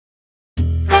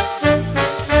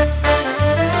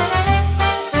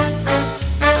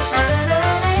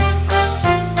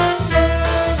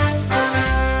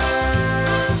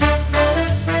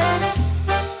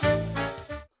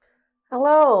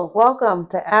Welcome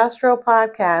to Astro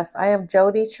Podcast. I am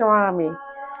Jody Charami,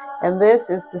 and this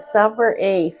is December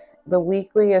 8th, the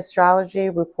weekly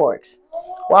astrology report.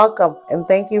 Welcome, and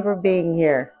thank you for being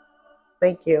here.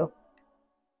 Thank you.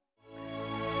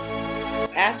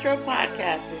 Astro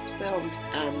Podcast is filmed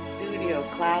on Studio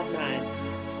Cloud9.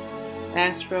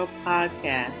 Astro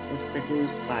Podcast is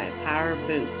produced by Power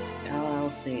Boots,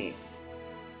 LLC.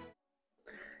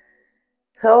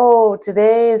 So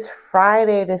today is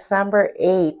Friday, December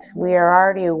 8th. We are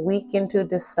already a week into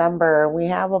December. We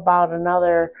have about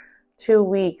another 2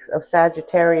 weeks of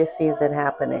Sagittarius season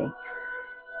happening.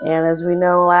 And as we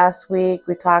know, last week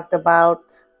we talked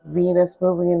about Venus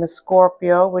moving into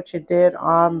Scorpio, which it did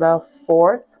on the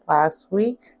 4th last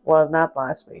week. Well, not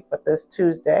last week, but this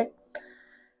Tuesday.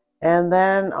 And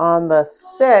then on the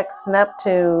 6th,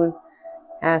 Neptune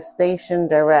has stationed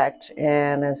direct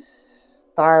and has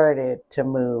started to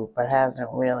move, but hasn't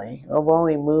really. It will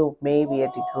only move maybe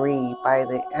a degree by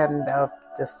the end of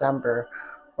December,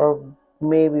 or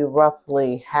maybe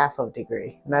roughly half a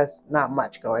degree. And that's not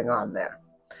much going on there.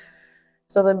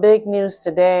 So the big news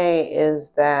today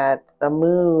is that the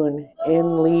moon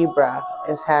in Libra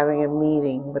is having a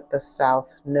meeting with the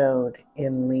South Node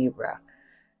in Libra.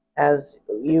 As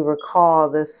you recall,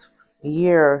 this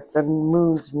year, the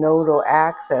moon's nodal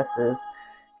axes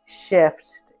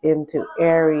shift into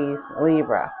Aries,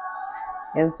 Libra.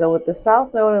 And so with the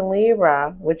South Node in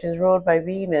Libra, which is ruled by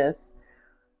Venus,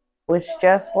 which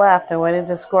just left and went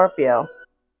into Scorpio,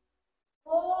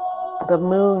 the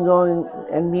moon going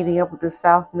and meeting up with the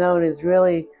South Node is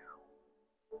really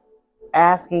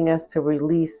asking us to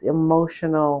release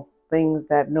emotional things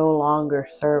that no longer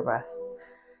serve us.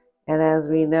 And as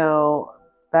we know,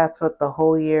 that's what the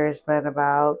whole year has been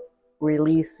about,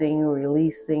 releasing.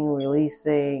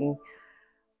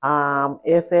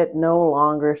 If it no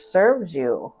longer serves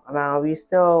you. Now, if you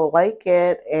still like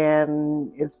it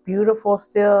and it's beautiful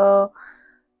still,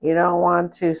 you don't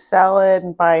want to sell it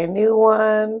and buy a new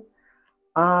one,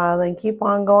 then keep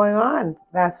on going on.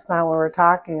 That's not what we're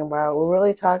talking about. We're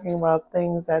really talking about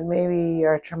things that maybe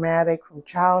are traumatic from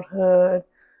childhood,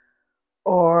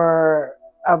 or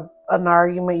an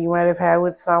argument you might have had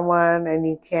with someone and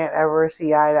you can't ever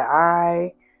see eye to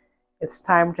eye. It's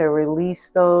time to release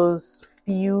those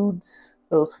feuds,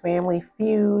 those family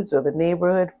feuds or the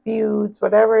neighborhood feuds,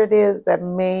 whatever it is that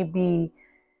may be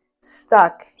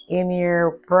stuck in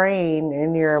your brain,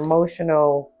 in your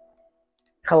emotional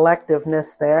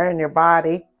collectiveness there in your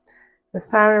body.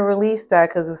 It's time to release that,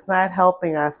 because it's not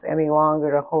helping us any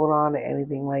longer to hold on to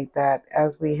anything like that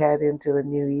as we head into the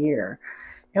new year.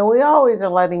 And we always are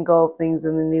letting go of things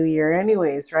in the new year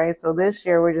anyways, right? So this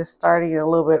year we're just starting it a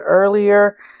little bit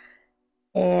earlier,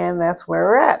 and that's where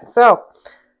we're at. So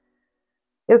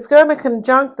it's going to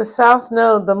conjunct the South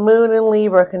Node. The moon in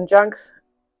Libra conjuncts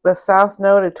the South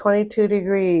Node at 22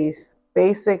 degrees.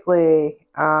 Basically,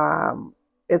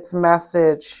 its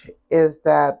message is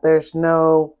that there's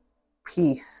no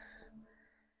peace.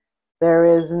 There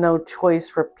is no choice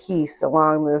for peace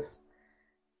along this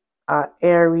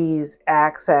Aries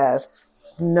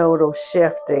axis, nodal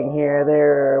shifting here.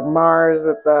 There, Mars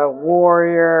with the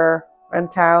warrior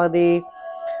mentality,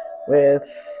 with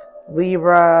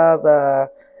Libra, the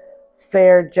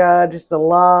fair judge, the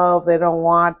love. They don't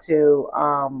want to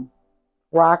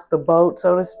rock the boat,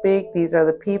 so to speak. These are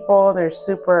the people. They're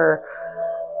super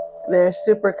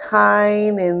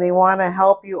kind, and they want to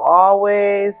help you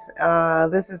always.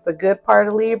 This is the good part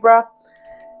of Libra.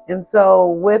 And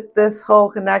so with this whole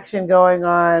connection going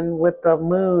on with the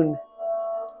moon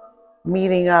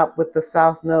meeting up with the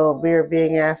South Node, we are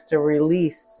being asked to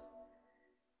release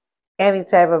any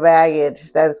type of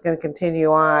baggage that is going to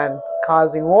continue on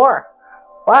causing war.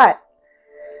 But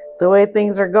the way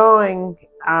things are going,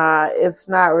 it's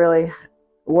not really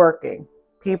working.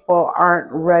 People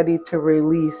aren't ready to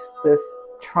release this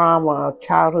trauma,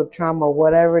 childhood trauma,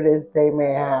 whatever it is they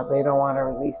may have. They don't want to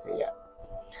release it yet.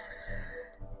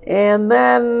 And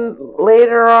then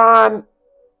later on,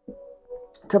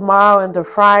 tomorrow into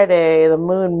Friday, the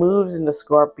moon moves into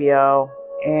Scorpio.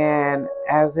 And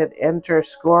as it enters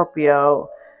Scorpio,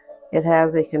 it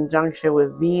has a conjunction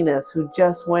with Venus, who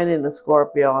just went into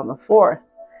Scorpio on the 4th.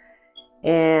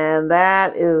 And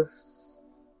that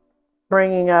is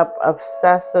bringing up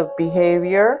obsessive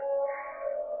behavior,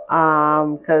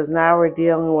 because now we're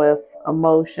dealing with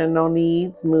emotional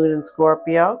needs, moon in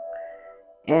Scorpio.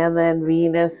 And then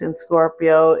Venus in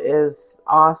Scorpio is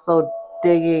also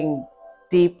digging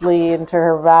deeply into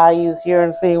her values here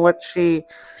and seeing what she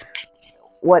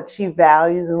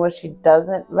values and what she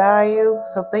doesn't value.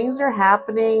 So things are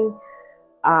happening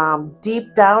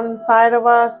deep down inside of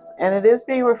us, and it is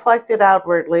being reflected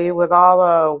outwardly with all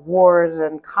the wars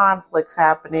and conflicts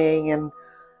happening, and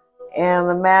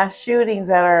the mass shootings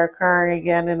that are occurring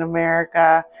again in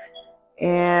America,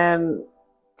 and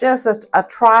just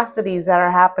atrocities that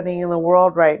are happening in the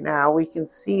world right now. We can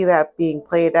see that being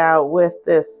played out with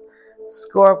this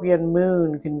Scorpion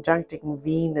moon conjuncting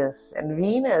Venus. And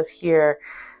Venus here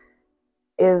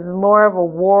is more of a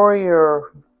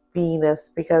warrior Venus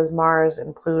because Mars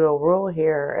and Pluto rule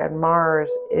here, and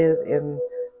Mars is in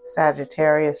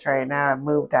Sagittarius right now and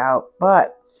moved out.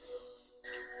 But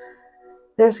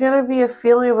there's going to be a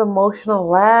feeling of emotional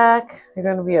lack. You're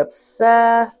going to be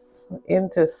obsessed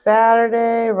into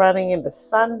Saturday, running into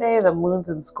Sunday. The moon's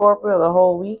in Scorpio the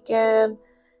whole weekend.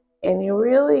 And you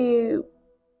really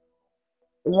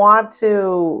want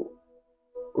to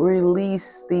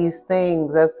release these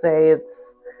things. Let's say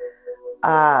it's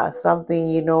something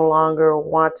you no longer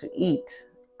want to eat,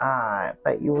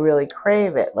 but you really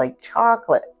crave it, like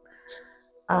chocolate.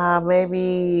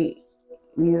 Maybe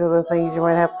these are the things you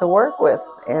might have to work with.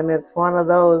 And it's one of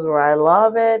those where I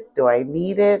love it. Do I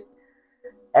need it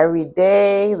every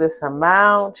day? This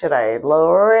amount? Should I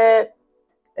lower it?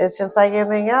 It's just like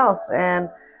anything else. And,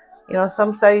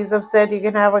 some studies have said you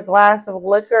can have a glass of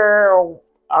liquor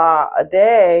a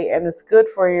day, and it's good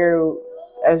for you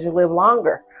as you live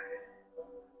longer.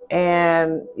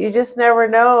 And you just never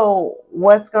know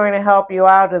what's going to help you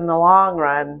out in the long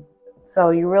run. So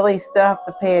you really still have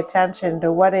to pay attention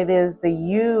to what it is that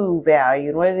you value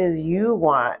and what it is you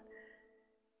want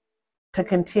to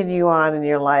continue on in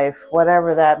your life,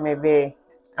 whatever that may be.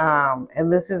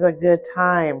 And this is a good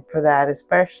time for that,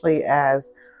 especially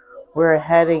as we're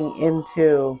heading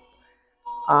into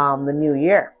the new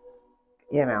year.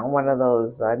 One of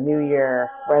those New Year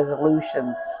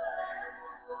resolutions.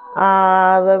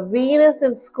 The Venus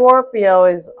in Scorpio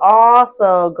is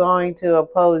also going to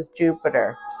oppose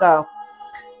Jupiter. So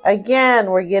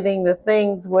again, we're getting the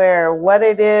things where what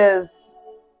it is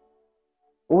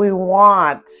we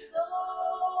want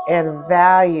and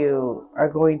value are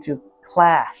going to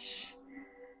clash.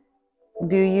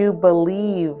 Do you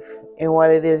believe in what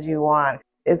it is you want?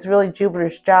 It's really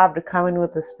Jupiter's job to come in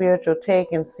with a spiritual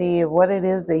take and see if what it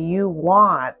is that you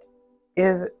want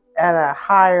is at a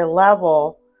higher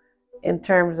level. In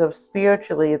terms of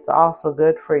spiritually, it's also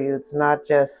good for you. It's not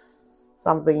just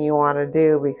something you want to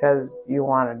do because you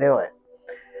want to do it.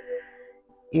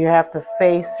 You have to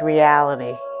face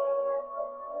reality.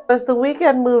 As the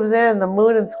weekend moves in, the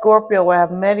moon in Scorpio will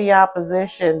have many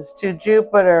oppositions to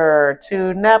Jupiter,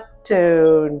 to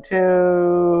Neptune,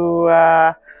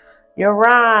 to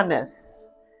Uranus.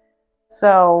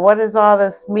 So what does all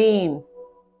this mean?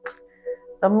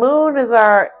 The moon is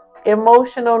our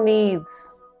emotional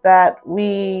needs that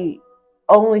we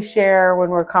only share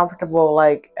when we're comfortable,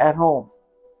 like at home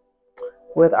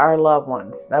with our loved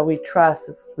ones that we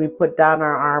trust. We put down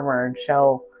our armor and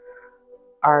show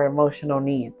our emotional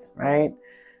needs, right?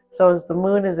 So as the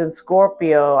moon is in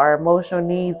Scorpio, our emotional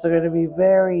needs are going to be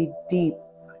very deep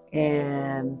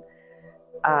and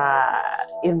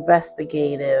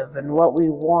investigative, and what we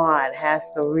want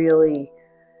has to really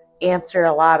answer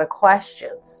a lot of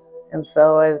questions. And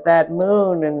so as that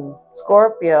moon in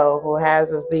Scorpio, who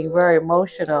has us being very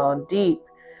emotional and deep,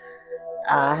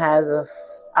 has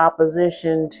us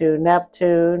opposition to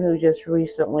Neptune, who just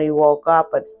recently woke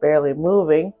up but's barely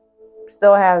moving,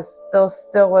 still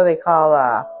what they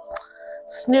call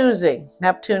snoozing.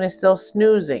 Neptune is still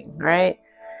snoozing, right?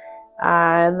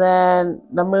 And then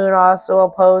the moon also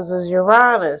opposes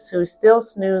Uranus, who's still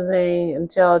snoozing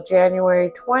until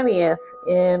January 20th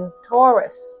in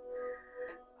Taurus.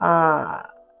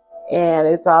 And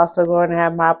it's also going to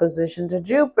have opposition to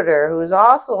Jupiter, who's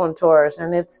also in Taurus,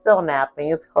 and it's still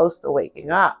napping. It's close to waking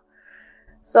up.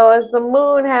 So as the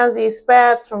moon has these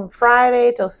spats from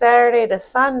Friday till Saturday to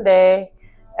Sunday,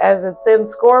 as it's in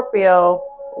Scorpio,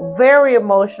 very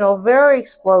emotional, very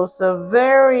explosive,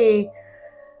 very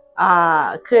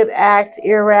could act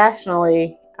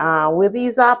irrationally. With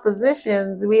these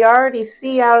oppositions, we already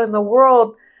see out in the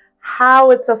world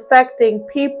how it's affecting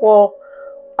people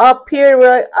up here.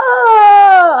 We're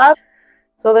like,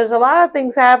 so there's a lot of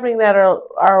things happening that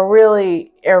are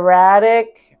really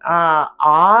erratic,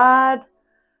 odd,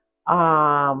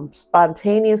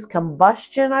 spontaneous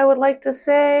combustion, I would like to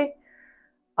say.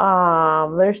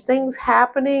 There's things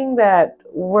happening that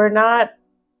we're not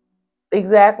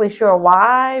exactly sure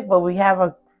why, but we have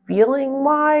a feeling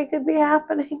why it could be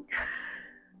happening.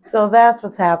 So that's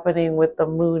what's happening with the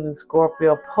moon in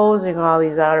Scorpio opposing all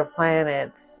these outer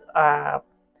planets.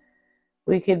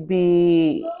 We could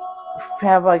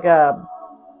have like a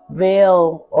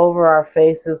veil over our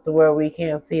faces to where we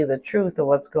can't see the truth of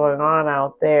what's going on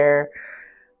out there.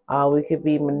 We could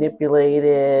be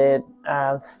manipulated.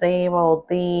 Same old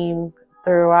theme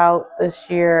throughout this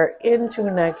year into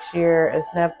next year, as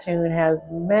Neptune has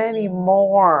many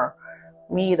more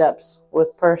meetups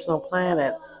with personal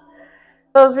planets.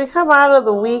 So as we come out of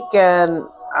the weekend,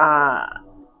 uh,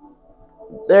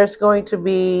 there's going to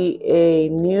be a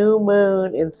new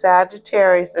moon in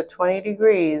Sagittarius at 20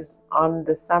 degrees on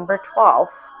December 12th.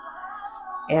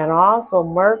 And also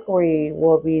Mercury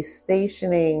will be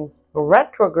stationing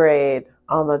retrograde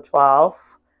on the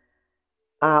 12th,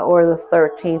 or the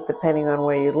 13th, depending on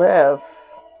where you live.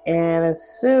 And as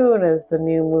soon as the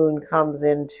new moon comes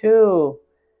into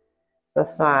the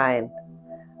sign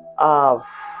of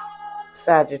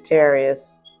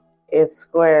Sagittarius, it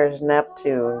squares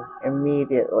Neptune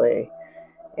immediately.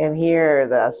 And here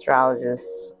the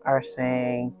astrologists are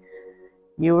saying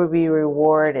you will be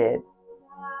rewarded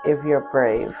if you're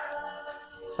brave.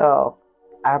 So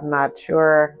I'm not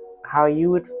sure how you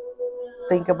would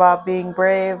think about being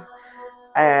brave.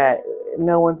 Uh,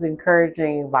 no one's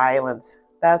encouraging violence,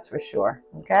 that's for sure.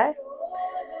 Okay?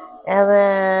 And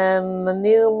then the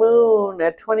new moon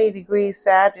at 20 degrees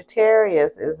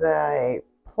Sagittarius is a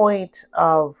point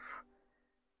of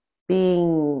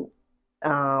being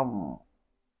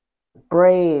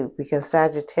brave, because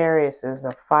Sagittarius is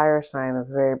a fire sign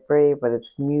that's very brave, but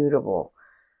it's mutable.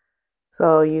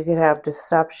 So you could have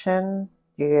deception.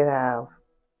 You could have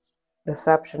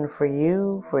deception for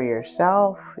you, for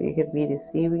yourself. You could be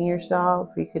deceiving yourself.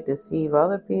 You could deceive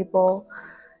other people.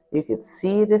 You could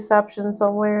see deception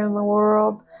somewhere in the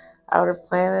world. Outer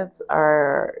planets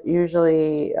are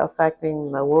usually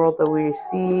affecting the world that we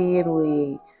see and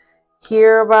we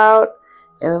hear about.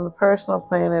 And then the personal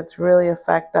planets really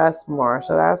affect us more.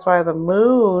 So that's why the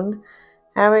moon,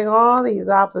 having all these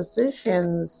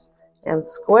oppositions and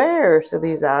squares to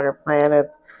these outer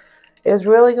planets, is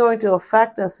really going to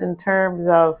affect us in terms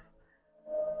of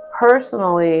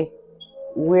personally,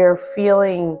 we're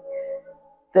feeling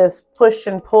this push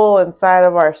and pull inside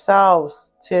of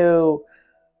ourselves to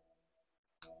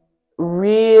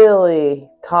really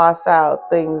toss out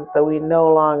things that we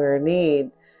no longer need.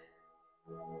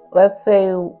 Let's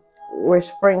say we're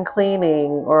spring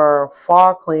cleaning or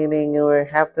fall cleaning and we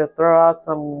have to throw out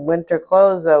some winter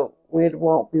clothes that we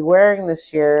won't be wearing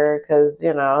this year because,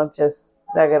 just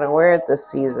not going to wear it this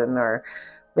season, or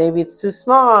maybe it's too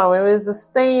small, maybe there's a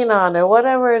stain on it,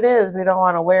 whatever it is, we don't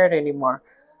want to wear it anymore.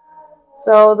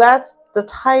 So that's the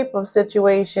type of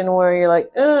situation where you're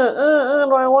like, do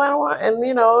I want, and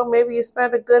maybe you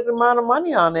spent a good amount of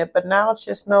money on it, but now it's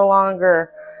just no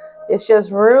longer, it's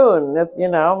just ruined. It's,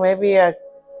 maybe a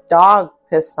dog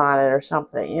pissed on it or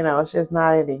something, it's just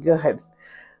not any good.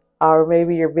 Or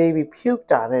maybe your baby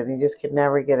puked on it and you just can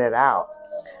never get it out.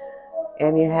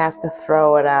 And you have to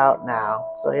throw it out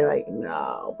now. So you're like,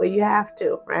 no, but you have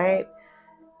to, right?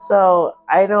 So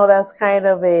I know that's kind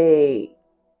of a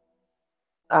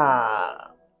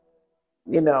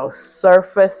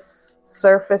surface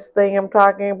thing I'm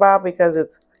talking about, because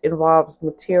it involves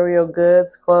material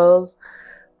goods, clothes.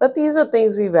 But these are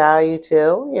things we value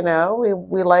too.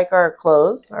 We like our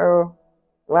clothes, or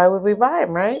why would we buy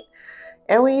them, right?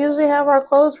 And we usually have our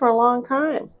clothes for a long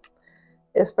time,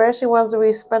 especially ones that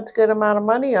we spent a good amount of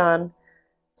money on.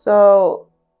 So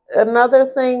another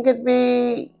thing could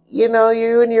be, you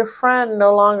and your friend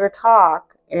no longer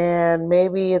talk, and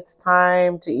maybe it's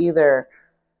time to either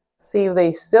see if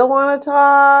they still want to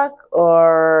talk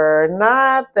or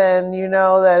not. Then you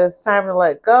know that it's time to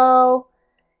let go.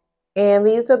 And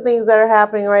these are things that are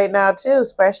happening right now too,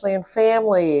 especially in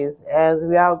families, as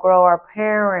we outgrow our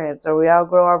parents, or we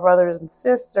outgrow our brothers and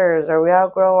sisters, or we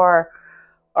outgrow our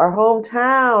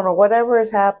hometown, or whatever is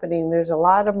happening. There's a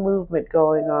lot of movement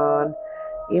going on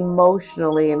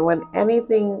emotionally. And when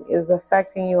anything is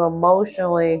affecting you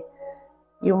emotionally,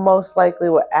 you most likely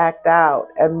will act out.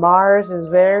 And Mars is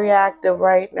very active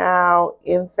right now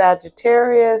in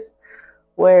Sagittarius,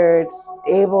 where it's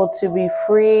able to be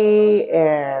free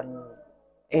and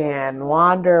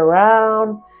wander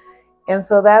around. And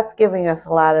so that's giving us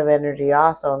a lot of energy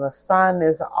also. And the sun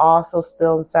is also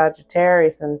still in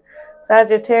Sagittarius. And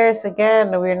Sagittarius,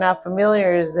 again, if we're not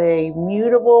familiar, is a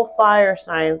mutable fire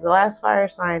sign. It's the last fire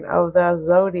sign of the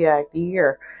zodiac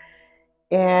year.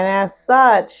 And as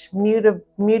such,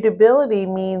 mutability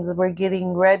means we're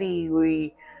getting ready.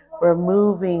 We're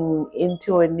moving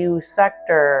into a new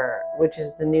sector, which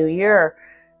is the new year.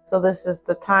 So this is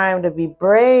the time to be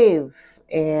brave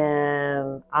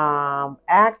and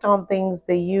act on things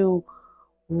that you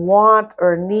want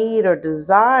or need or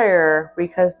desire,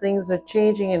 because things are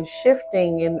changing and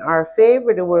shifting in our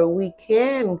favor to where we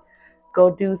can go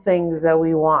do things that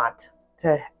we want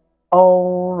to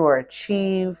own or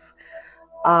achieve.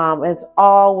 It's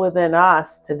all within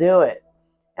us to do it.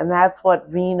 And that's what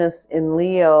Venus in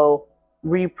Leo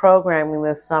reprogramming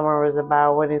this summer was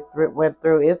about when it went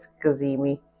through its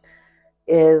Kazemi,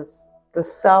 is the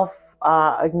self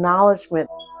acknowledgement,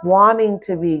 wanting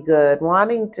to be good,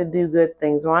 wanting to do good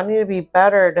things, wanting to be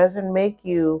better doesn't make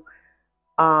you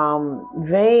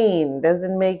vain,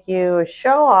 doesn't make you a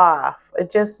show off.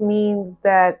 It just means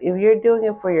that if you're doing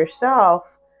it for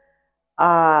yourself,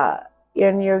 uh,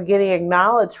 and you're getting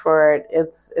acknowledged for it,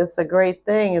 it's a great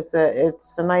thing. It's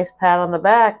a nice pat on the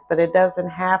back, but it doesn't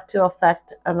have to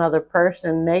affect another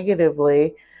person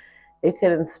negatively. It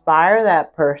could inspire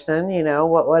that person,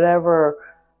 whatever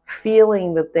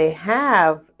feeling that they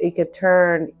have, it could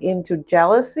turn into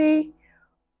jealousy,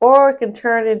 or it can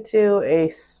turn into a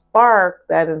spark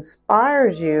that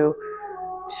inspires you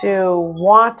to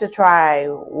want to try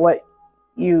what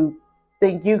you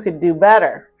think you could do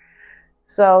better.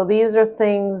 So these are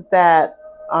things that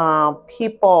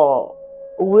people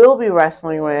will be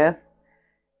wrestling with,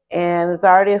 and it's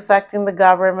already affecting the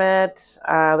government.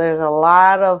 There's a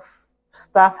lot of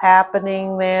stuff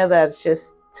happening there that's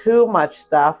just too much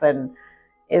stuff, and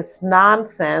it's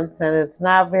nonsense, and it's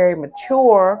not very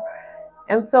mature.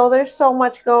 And so there's so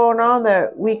much going on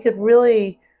that we could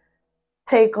really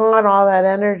take on all that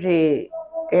energy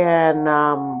and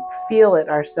feel it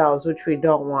ourselves, which we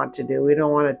don't want to do. We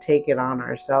don't want to take it on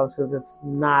ourselves because it's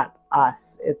not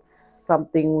us. It's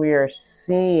something we are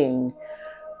seeing,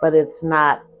 but it's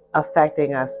not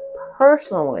affecting us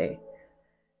personally.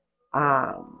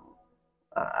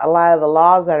 A lot of the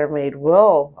laws that are made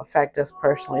will affect us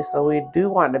personally, so we do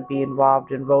want to be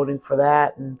involved in voting for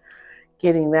that and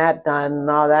getting that done and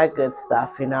all that good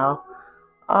stuff.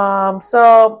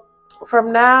 So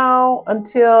from now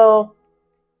until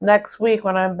next week,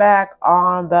 when I'm back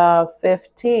on the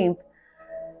 15th,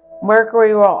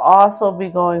 Mercury will also be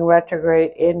going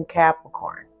retrograde in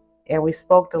Capricorn. And we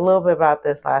spoke a little bit about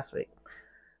this last week.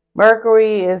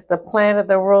 Mercury is the planet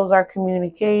that rules our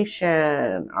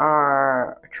communication,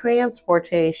 our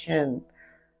transportation,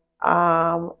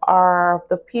 are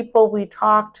the people we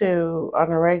talk to on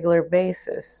a regular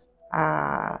basis,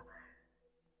 and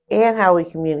how we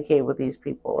communicate with these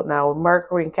people. Now, with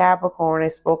Mercury in Capricorn, I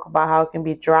spoke about how it can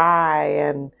be dry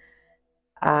and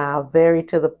very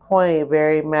to the point,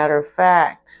 very matter of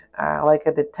fact, like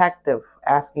a detective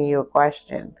asking you a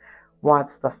question,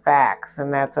 wants the facts,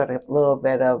 and that's what a little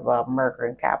bit of Mercury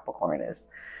in Capricorn is.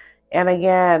 And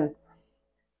again,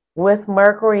 with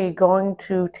Mercury going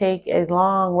to take a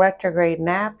long retrograde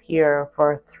nap here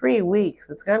for 3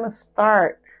 weeks, it's going to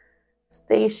start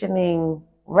stationing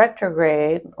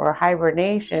retrograde or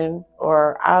hibernation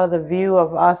or out of the view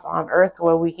of us on Earth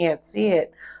where we can't see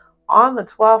it on the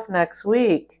 12th next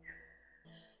week.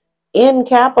 In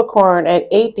Capricorn at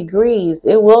 8 degrees,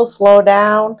 it will slow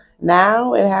down.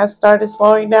 Now it has started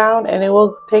slowing down, and it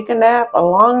will take a nap, a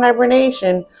long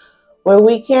hibernation where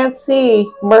we can't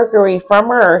see Mercury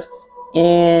from Earth,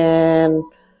 and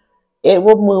it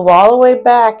will move all the way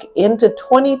back into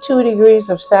 22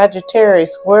 degrees of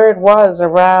Sagittarius, where it was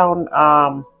around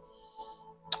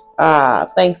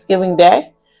Thanksgiving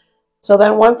Day. So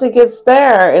then once it gets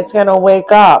there, it's going to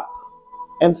wake up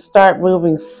and start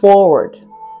moving forward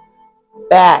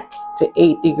back to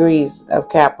 8 degrees of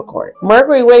Capricorn.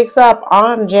 Mercury wakes up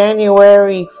on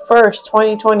January 1st,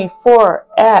 2024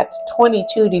 at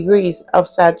 22 degrees of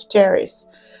Sagittarius.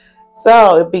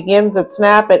 So it begins its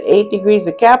nap at 8 degrees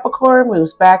of Capricorn,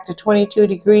 moves back to 22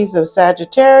 degrees of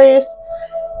Sagittarius.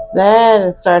 Then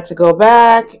it starts to go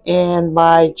back, and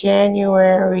by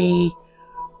January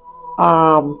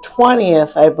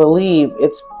 20th, I believe,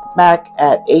 it's back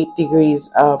at 8 degrees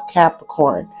of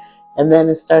Capricorn. And then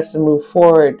it starts to move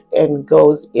forward and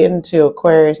goes into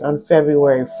Aquarius on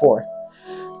February 4th.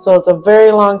 So it's a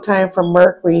very long time for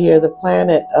Mercury here, the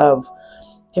planet of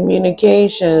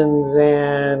communications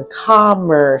and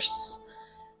commerce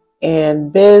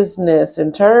and business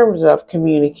in terms of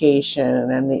communication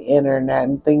and the internet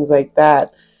and things like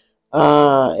that.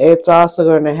 It's also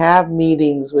going to have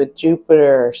meetings with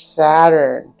Jupiter,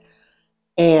 Saturn,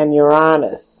 and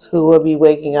Uranus, who will be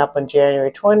waking up on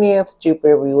January 20th.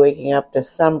 Jupiter will be waking up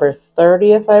December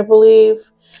 30th, I believe.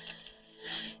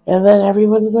 And then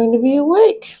everyone's going to be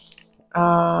awake.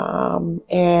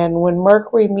 And when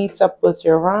Mercury meets up with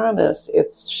Uranus,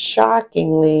 it's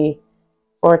shockingly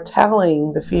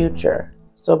foretelling the future.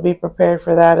 So be prepared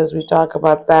for that as we talk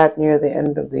about that near the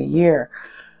end of the year.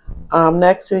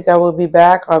 Next week I will be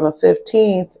back on the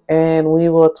 15th, and we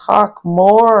will talk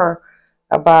more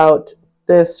about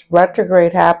this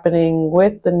retrograde happening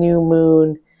with the new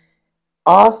moon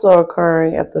also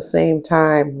occurring at the same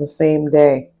time, the same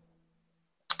day.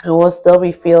 And we'll still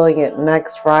be feeling it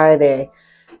next Friday.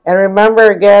 And remember,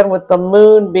 again, with the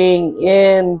moon being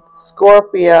in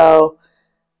Scorpio,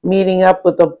 meeting up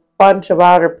with a bunch of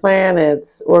outer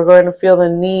planets, we're going to feel the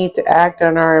need to act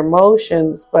on our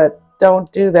emotions, but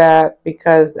don't do that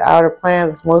because the outer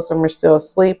planets, most of them are still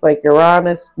asleep, like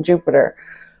Uranus and Jupiter,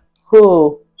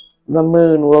 who the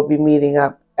moon will be meeting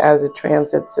up as it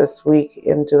transits this week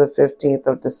into the 15th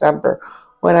of December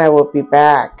when I will be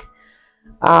back.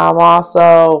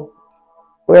 Also,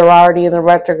 we're already in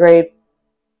the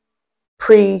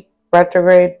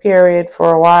pre-retrograde period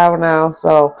for a while now,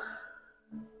 so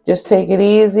just take it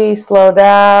easy, slow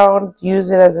down,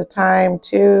 use it as a time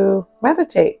to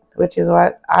meditate, which is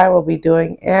what I will be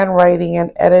doing, and writing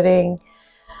and editing.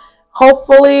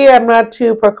 Hopefully, I'm not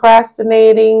too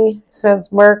procrastinating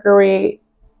since Mercury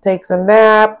takes a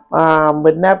nap.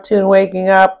 With Neptune waking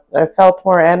up, I felt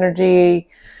more energy.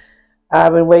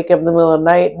 I've been waking up in the middle of the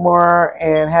night more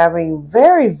and having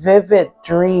very vivid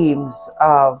dreams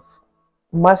of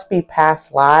must be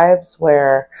past lives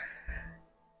where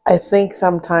I think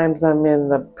sometimes I'm in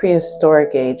the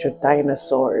prehistoric age with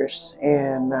dinosaurs.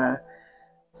 And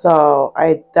so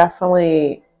I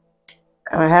definitely,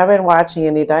 and I haven't been watching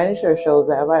any dinosaur shows,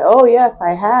 have I? Oh, yes,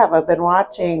 I have. I've been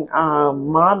watching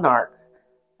Monarch.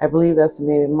 I believe that's the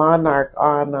name, Monarch,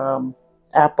 on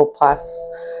Apple Plus.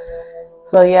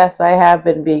 So yes, I have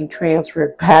been being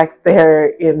transferred back there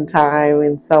in time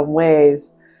in some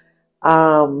ways.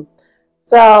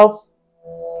 So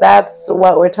that's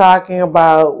what we're talking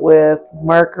about with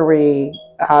Mercury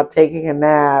taking a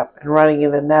nap and running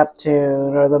into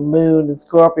Neptune, or the moon in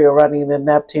Scorpio running into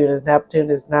Neptune, as Neptune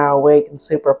is now awake and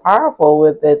super powerful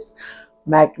with its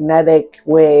magnetic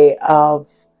way of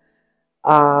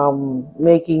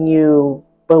making you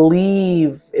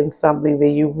believe in something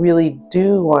that you really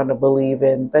do want to believe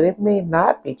in, but it may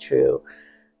not be true.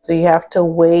 So you have to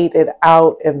wait it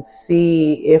out and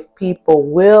see if people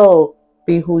will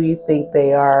be who you think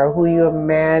they are, who you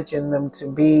imagine them to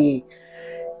be.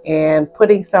 And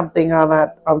putting something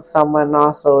on someone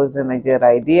also isn't a good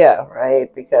idea,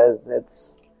 right? Because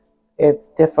it's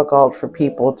difficult for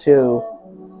people to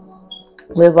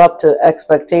live up to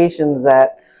expectations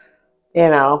that, you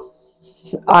know,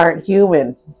 aren't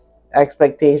human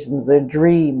expectations. They're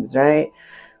dreams, right?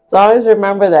 So always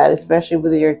remember that, especially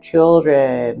with your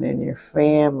children and your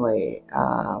family.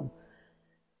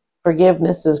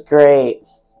 Forgiveness is great,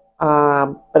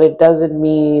 but it doesn't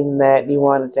mean that you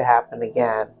want it to happen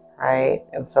again, right?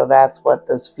 And so that's what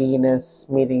this Venus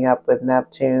meeting up with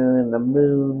Neptune, the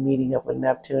moon meeting up with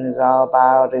Neptune is all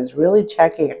about, is really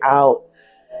checking out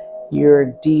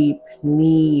your deep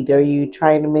need. Are you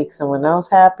trying to make someone else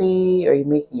happy? Are you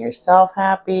making yourself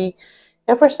happy?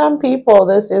 And for some people,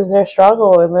 this is their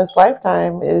struggle in this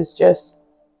lifetime, is just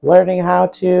learning how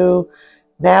to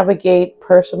navigate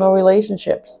personal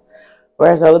relationships.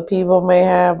 Whereas other people may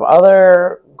have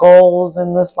other goals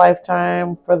in this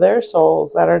lifetime for their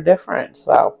souls that are different.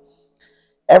 So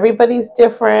everybody's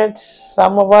different.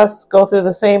 Some of us go through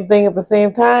the same thing at the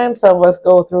same time. Some of us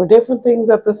go through different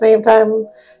things at the same time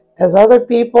as other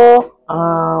people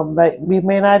that we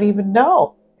may not even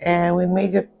know. And we may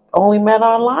have only met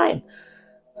online.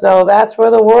 So that's where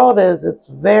the world is. It's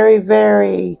very,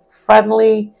 very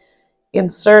friendly in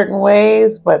certain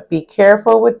ways, but be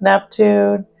careful with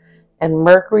Neptune and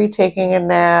Mercury taking a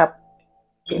nap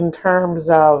in terms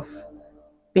of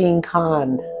being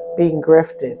conned, being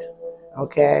grifted,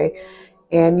 okay?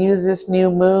 And use this new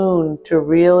moon to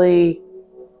really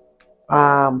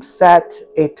set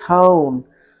a tone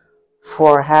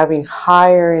for having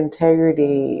higher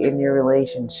integrity in your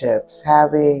relationships,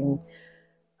 having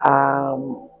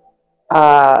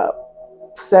a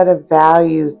set of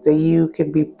values that you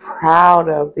can be proud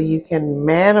of, that you can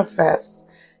manifest.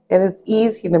 And it's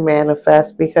easy to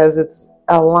manifest because it's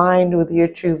aligned with your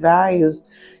true values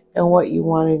and what you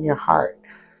want in your heart.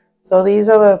 So these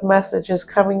are the messages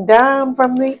coming down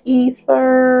from the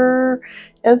ether.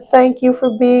 And thank you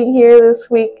for being here this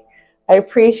week. I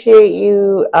appreciate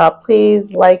you.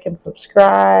 Please like and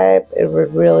subscribe. It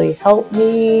would really help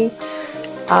me.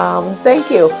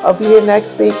 Thank you. I'll be here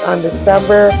next week on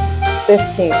December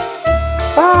 15th.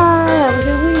 Bye.